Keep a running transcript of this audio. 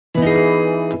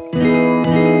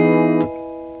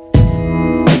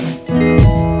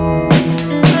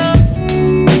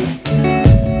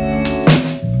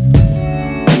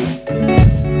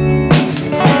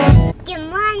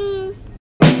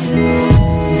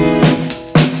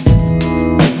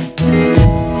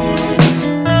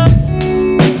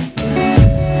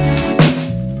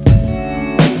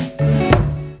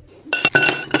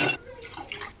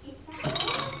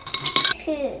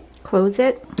close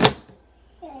it.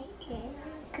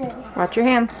 Watch your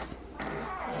hands.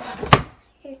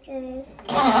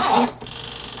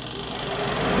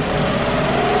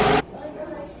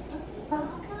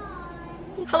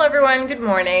 Hello everyone, good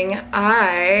morning.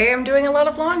 I am doing a lot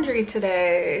of laundry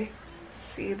today.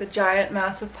 See the giant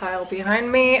massive pile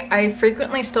behind me. I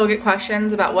frequently still get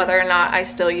questions about whether or not I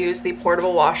still use the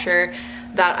portable washer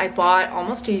that I bought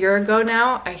almost a year ago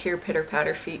now. I hear pitter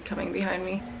patter feet coming behind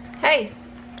me. Hey.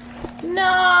 No.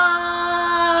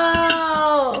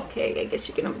 Okay, I guess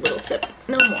you can have a little sip.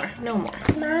 No more, no more.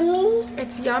 Mommy?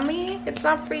 It's yummy. It's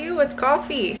not for you, it's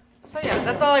coffee. So yeah,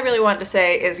 that's all I really wanted to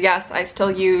say is yes, I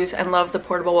still use and love the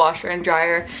portable washer and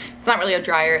dryer. It's not really a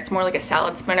dryer, it's more like a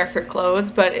salad spinner for clothes,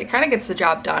 but it kind of gets the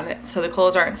job done. So the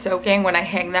clothes aren't soaking when I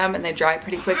hang them and they dry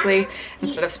pretty quickly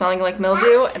instead of smelling like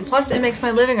mildew. And plus it makes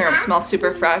my living room smell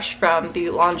super fresh from the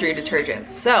laundry detergent.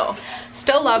 So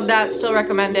still love that, still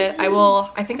recommend it.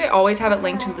 I think I always have it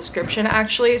linked in the description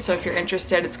actually, so if you're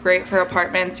interested, it's great for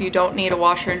apartments. You don't need a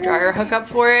washer and dryer hookup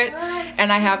for it.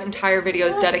 And I have entire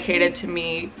videos dedicated to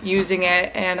me using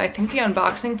it, and I think the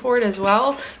unboxing for it as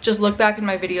well. Just look back in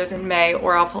my videos in May,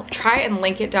 or I'll try and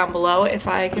link it down below if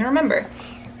I can remember.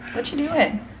 What you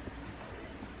doing?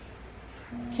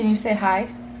 Can you say hi?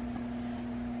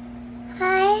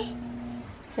 Hi.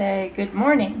 Say good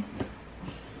morning.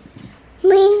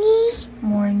 Morning.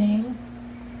 Morning.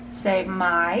 Say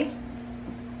my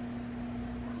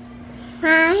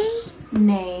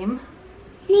name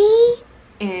Me.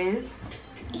 is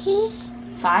Is.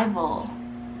 Fievel.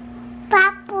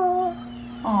 Papa.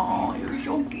 Oh, you're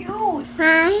so cute.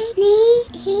 My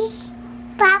name is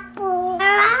Papa.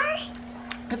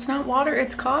 It's not water,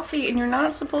 it's coffee, and you're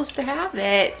not supposed to have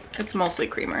it. It's mostly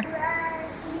creamer.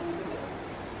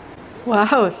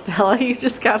 Wow, Stella, you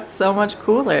just got so much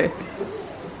cooler.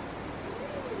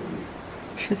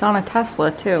 She's on a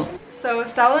Tesla too. So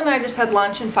Stella and I just had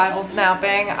lunch and Fievel's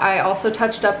napping. I also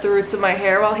touched up the roots of my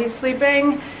hair while he's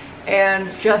sleeping,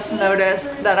 and just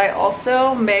noticed that I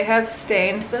also may have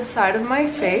stained the side of my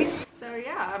face. So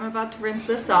yeah, I'm about to rinse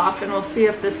this off and we'll see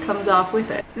if this comes off with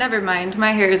it. Never mind,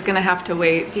 my hair is gonna have to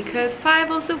wait because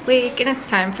Fievel's awake and it's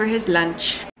time for his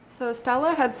lunch. So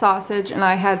Stella had sausage and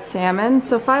I had salmon,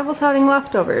 so Fievel's having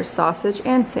leftovers, sausage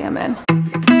and salmon.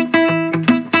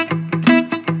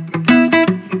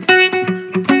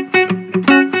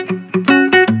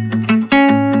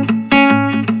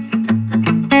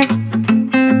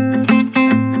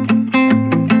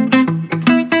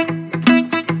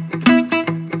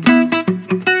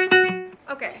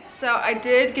 I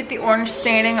did get the orange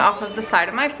staining off of the side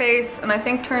of my face, and I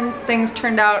think things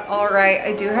turned out all right.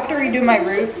 I do have to redo my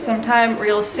roots sometime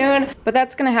real soon, but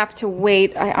that's gonna have to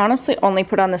wait. I honestly only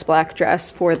put on this black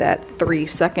dress for that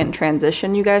 3-second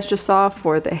transition you guys just saw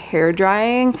for the hair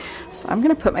drying. So I'm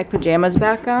gonna put my pajamas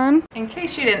back on. In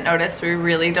case you didn't notice, we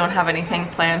really don't have anything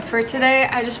planned for today.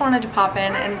 I just wanted to pop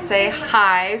in and say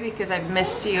hi because I've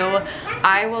missed you.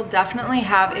 I will definitely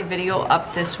have a video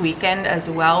up this weekend as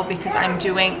well because I'm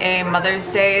doing a Mother's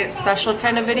Day special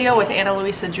kind of video with Ana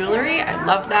Luisa Jewelry. I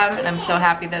love them and I'm so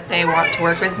happy that they want to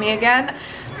work with me again.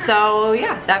 So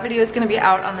yeah, that video is going to be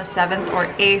out on the 7th or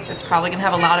 8th. It's probably going to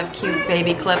have a lot of cute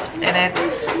baby clips in it,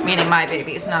 meaning my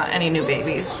babies, not any new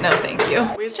babies. No thank you.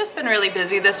 We've just been really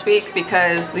busy this week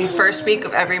because the first week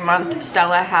of every month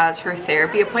Stella has her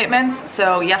therapy appointments.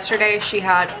 So yesterday she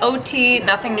had OT,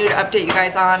 nothing new to update you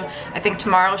guys on. I think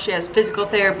tomorrow she has physical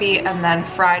therapy, and then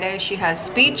Friday she has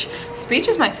speech. Speech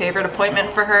is my favorite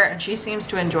appointment for her and she seems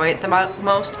to enjoy it the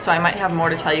most, so I might have more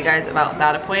to tell you guys about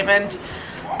that appointment.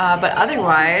 But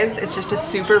otherwise, it's just a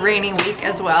super rainy week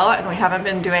as well, and we haven't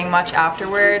been doing much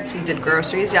afterwards. We did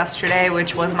groceries yesterday,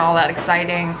 which wasn't all that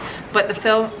exciting, but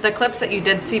the clips that you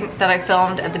did see that I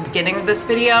filmed at the beginning of this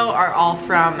video are all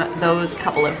from those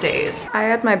couple of days. I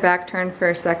had my back turned for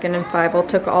a second and Fievel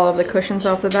took all of the cushions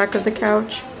off the back of the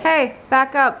couch. Hey,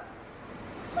 back up.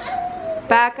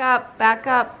 Back up, back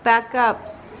up, back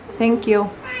up. Thank you.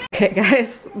 Okay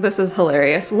guys, this is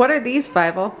hilarious. What are these,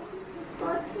 Fievel?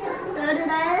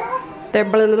 They're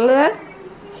blah, blah, blah.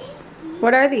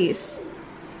 What are these?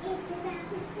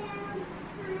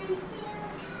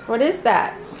 What is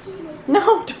that?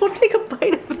 No, don't take a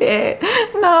bite of it.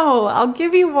 No, I'll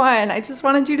give you one. I just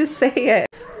wanted you to say it.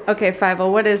 Okay,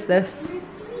 Fievel, what is this?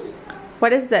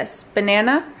 What is this?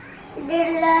 Banana?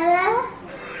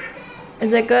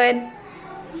 Is it good?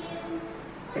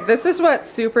 This is what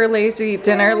super lazy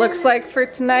dinner looks like for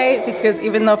tonight, because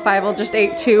even though Fievel just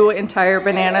ate 2 entire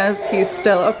bananas, he's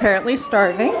still apparently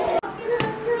starving.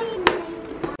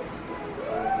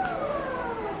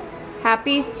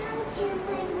 Happy?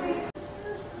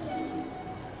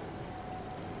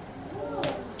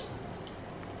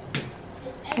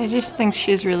 I just think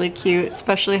she's really cute,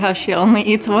 especially how she only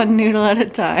eats one noodle at a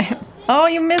time. Oh,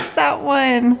 you missed that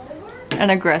one.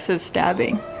 An aggressive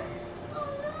stabbing.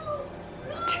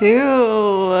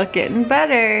 2, getting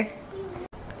better.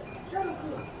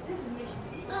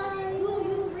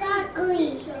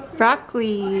 Broccoli.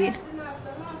 Broccoli.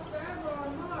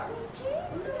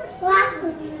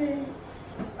 Broccoli.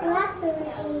 Broccoli.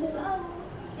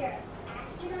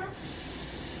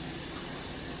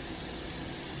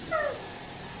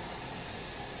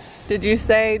 Did you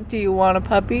say, do you want a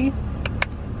puppy?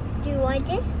 Do you want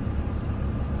this?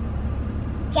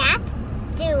 Cat?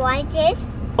 Do you want this?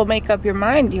 Well, make up your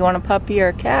mind. Do you want a puppy or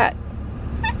a cat?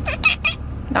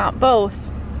 Not both.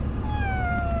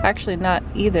 Actually, not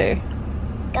either.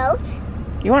 Goat?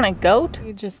 You want a goat?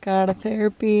 We just got out of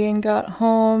therapy and got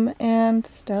home, and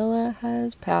Stella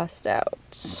has passed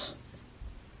out.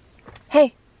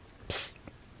 Hey, psst,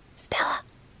 Stella.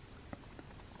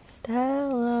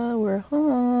 Stella, we're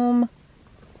home.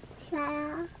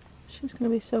 Yeah. She's gonna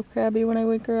be so crabby when I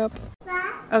wake her up.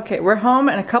 Okay, we're home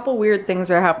and a couple weird things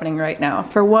are happening right now.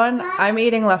 For one, I'm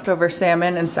eating leftover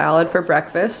salmon and salad for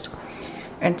breakfast.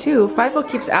 And 2, Fivo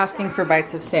keeps asking for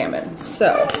bites of salmon,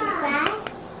 so.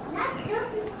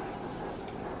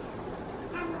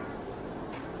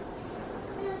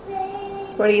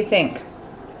 What do you think?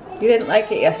 You didn't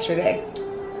like it yesterday.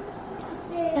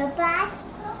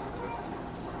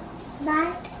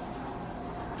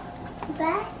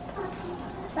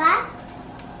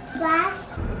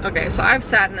 Okay, so I've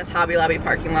sat in this Hobby Lobby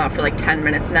parking lot for like 10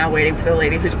 minutes now waiting for the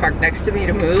lady who's parked next to me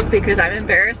to move because I'm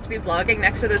embarrassed to be vlogging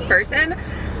next to this person.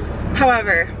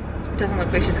 However, it doesn't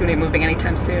look like she's gonna be moving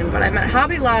anytime soon, but I'm at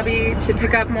Hobby Lobby to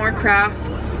pick up more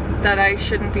crafts that I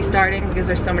shouldn't be starting because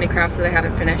there's so many crafts that I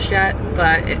haven't finished yet.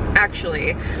 But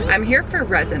actually, I'm here for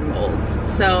resin molds.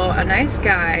 So a nice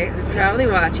guy who's probably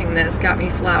watching this got me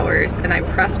flowers, and I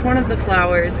pressed one of the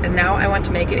flowers, and now I want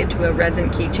to make it into a resin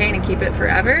keychain and keep it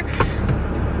forever.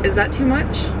 Is that too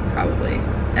much? Probably.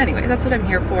 Anyway, that's what I'm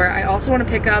here for. I also want to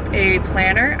pick up a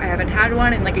planner. I haven't had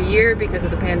one in like a year because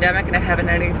of the pandemic and I haven't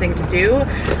had anything to do.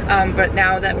 But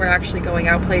now that we're actually going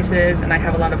out places and I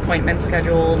have a lot of appointments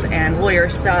scheduled and lawyer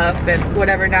stuff and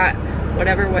whatnot.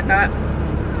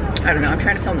 I don't know, I'm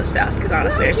trying to film this fast because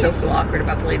honestly I feel so awkward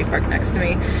about the lady parked next to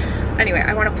me. Anyway,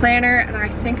 I want a planner and I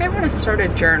think I want to start a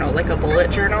journal, like a bullet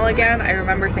journal again. I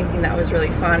remember thinking that was really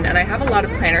fun, and I have a lot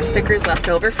of planner stickers left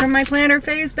over from my planner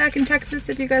phase back in Texas,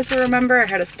 if you guys will remember. I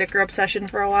had a sticker obsession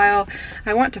for a while.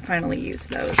 I want to finally use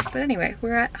those. But anyway,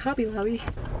 we're at Hobby Lobby.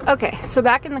 Okay, so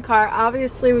back in the car,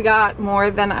 obviously we got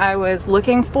more than I was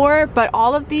looking for, but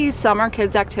all of these summer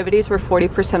kids activities were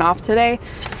 40% off today.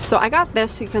 So I got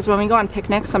this because when we go on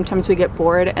picnics, sometimes we get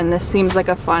bored, and this seems like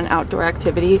a fun outdoor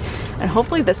activity. And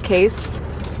hopefully this case,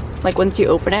 like once you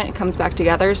open it, it comes back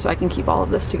together so I can keep all of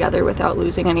this together without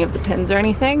losing any of the pins or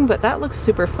anything, but that looks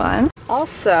super fun.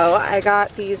 Also, I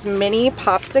got these mini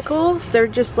popsicles. They're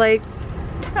just like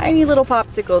tiny little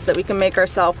popsicles that we can make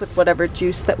ourselves with whatever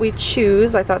juice that we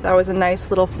choose. I thought that was a nice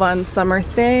little fun summer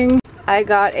thing. I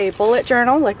got a bullet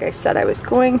journal like I said I was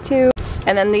going to.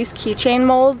 And then these keychain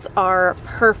molds are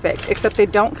perfect, except they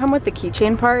don't come with the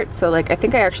keychain part. So like, I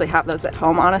think I actually have those at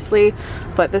home, honestly,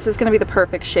 but this is gonna be the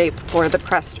perfect shape for the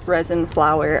pressed resin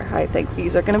flower. I think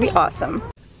these are gonna be awesome.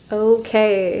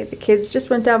 Okay, the kids just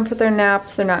went down for their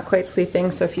naps. They're not quite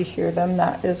sleeping, so if you hear them,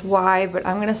 that is why. But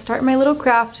I'm gonna start my little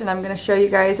craft and I'm gonna show you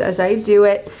guys as I do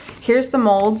it. Here's the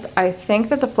molds. I think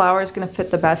that the flower is gonna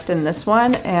fit the best in this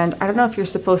one, and I don't know if you're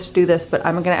supposed to do this, but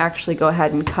I'm gonna actually go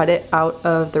ahead and cut it out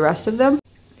of the rest of them.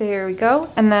 There we go.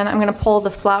 And then I'm gonna pull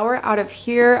the flower out of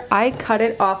here. I cut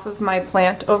it off of my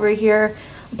plant over here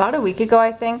about a week ago,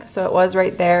 I think, so it was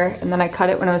right there, and then I cut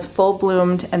it when it was full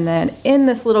bloomed, and then in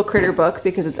this little critter book,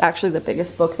 because it's actually the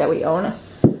biggest book that we own.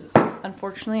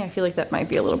 Unfortunately, I feel like that might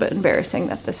be a little bit embarrassing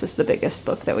that this is the biggest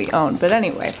book that we own, but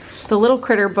anyway, the little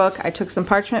critter book, I took some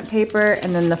parchment paper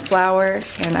and then the flower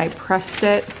and I pressed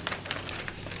it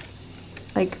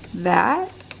like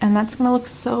that, and that's gonna look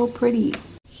so pretty.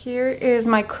 Here is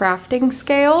my crafting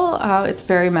scale. It's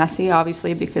very messy,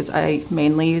 obviously, because I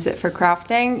mainly use it for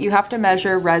crafting. You have to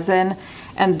measure resin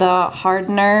and the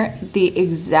hardener the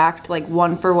exact like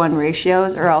 1-for-1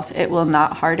 ratios, or else it will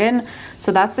not harden.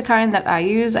 So that's the kind that I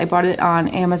use. I bought it on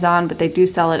Amazon, but they do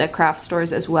sell it at craft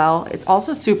stores as well. It's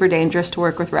also super dangerous to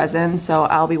work with resin, so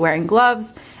I'll be wearing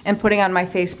gloves and putting on my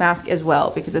face mask as well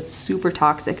because it's super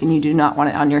toxic and you do not want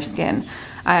it on your skin.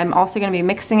 I'm also going to be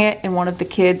mixing it in one of the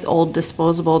kids' old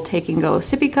disposable take and go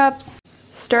sippy cups,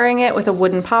 stirring it with a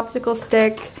wooden popsicle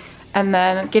stick, and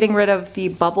then getting rid of the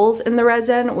bubbles in the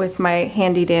resin with my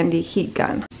handy dandy heat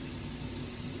gun.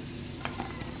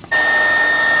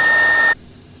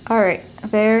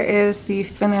 right, there is the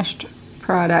finished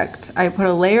product. I put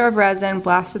a layer of resin,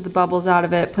 blasted the bubbles out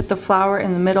of it, put the flour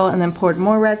in the middle, and then poured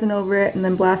more resin over it, and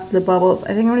then blasted the bubbles.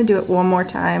 I think I'm gonna do it one more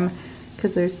time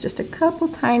because there's just a couple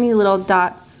tiny little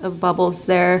dots of bubbles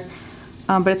there.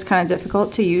 But it's kind of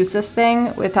difficult to use this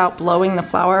thing without blowing the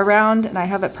flour around, and I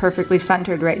have it perfectly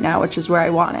centered right now, which is where I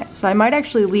want it. So I might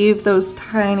actually leave those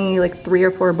tiny, like 3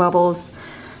 or 4 bubbles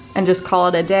and just call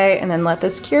it a day, and then let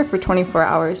this cure for 24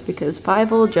 hours because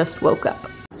Fievel just woke up.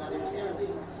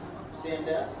 Stand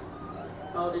up,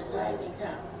 hold it tight and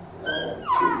count. 1,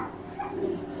 2,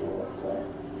 3, 4, 5.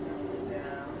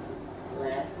 Down.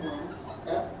 Last one.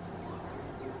 Up.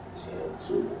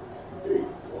 2, 3,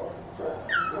 4, 5.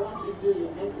 I want you to do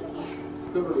your makeup.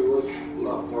 Beverly was a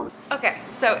lot more. Okay,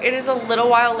 so it is a little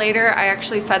while later. I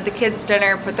actually fed the kids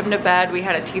dinner, put them to bed. We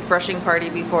had a teeth brushing party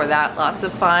before that. Lots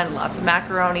of fun, lots of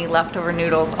macaroni, leftover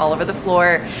noodles all over the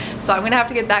floor. So I'm gonna have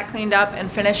to get that cleaned up and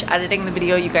finish editing the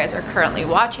video you guys are currently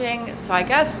watching. So I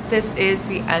guess this is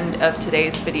the end of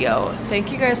today's video.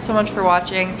 Thank you guys so much for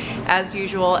watching as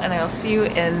usual, and I'll see you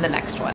in the next one.